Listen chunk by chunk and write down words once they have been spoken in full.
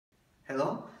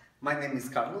Hello, my name is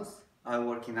Carlos. I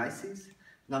work in ICES,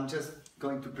 and I'm just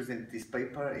going to present this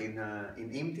paper in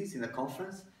IMTIS, in a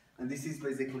conference. And this is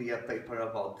basically a paper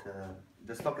about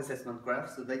the stock assessment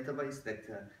graphs, a database that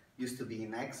used to be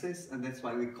in ICES, and that's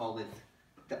why we call it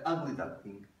the ugly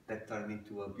duckling that turned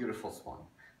into a beautiful swan.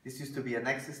 This used to be an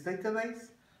ICES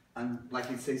database, and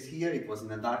like it says here, it was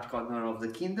in a dark corner of the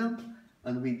kingdom,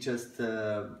 and we just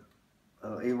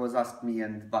it was asked me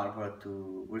and Barbara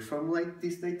to reformulate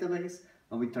this database,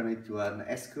 and we turned it to an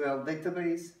SQL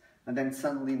database, and then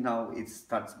suddenly now it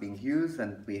starts being used,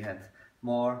 and we had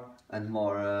more and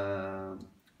more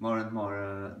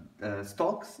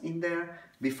stocks in there.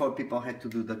 Before, people had to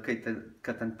do the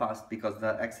cut and paste because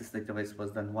the Access database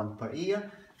was done one per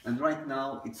year, and right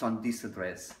now it's on this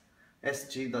address,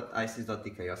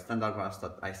 sg.ices.tk or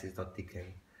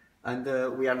standardgraphs.ices.tk.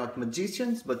 And we are not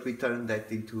magicians, but we turned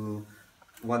that into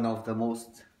one of the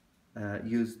most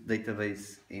used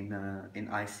database in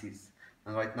ICES.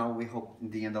 And right now we hope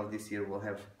in the end of this year we'll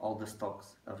have all the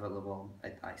stocks available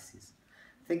at ICES.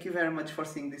 Thank you very much for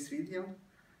seeing this video.